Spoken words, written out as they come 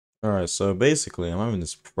Alright, so basically, I'm having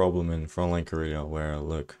this problem in Frontline Karelia where,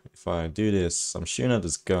 look, if I do this, I'm shooting at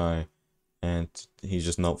this guy and he's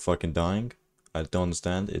just not fucking dying. I don't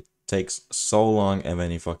understand. It takes so long and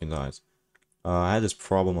then he fucking dies. I had this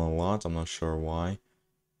problem a lot. I'm not sure why.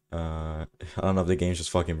 I don't know if the game's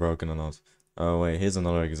just fucking broken or not. Oh, wait, here's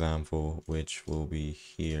another example, which will be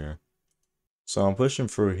here. So I'm pushing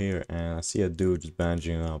through here and I see a dude just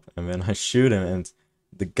bandaging up, and then I shoot him and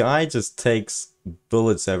the guy just takes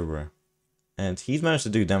bullets everywhere. And he's managed to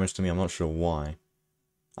do damage to me, I'm not sure why.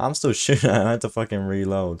 I'm still shooting, I had to fucking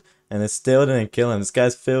reload. And it still didn't kill him. This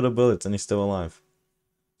guy's filled with bullets and he's still alive.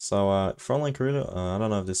 So, Frontline Karelia, I don't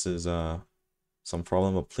know if this is, some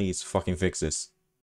problem, but please fucking fix this.